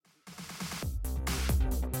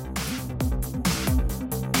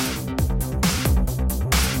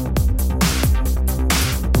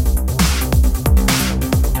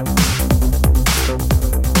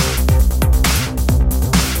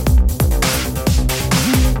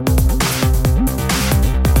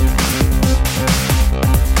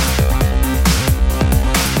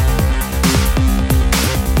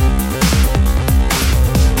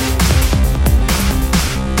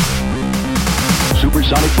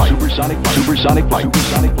flight, supersonic flight, supersonic flight,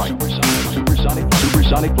 supersonic flight, supersonic flight,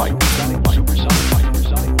 supersonic flight, supersonic flight,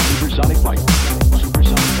 supersonic flight,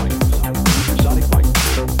 supersonic flight, supersonic flight,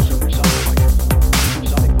 supersonic flight,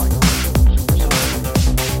 supersonic flight, supersonic flight, supersonic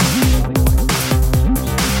flight.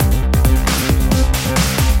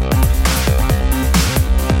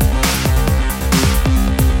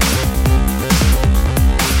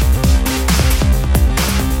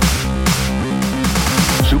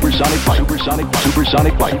 Supersonic flight, supersonic flight,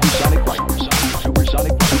 supersonic flight, supersonic flight,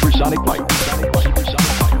 supersonic flight, supersonic flight.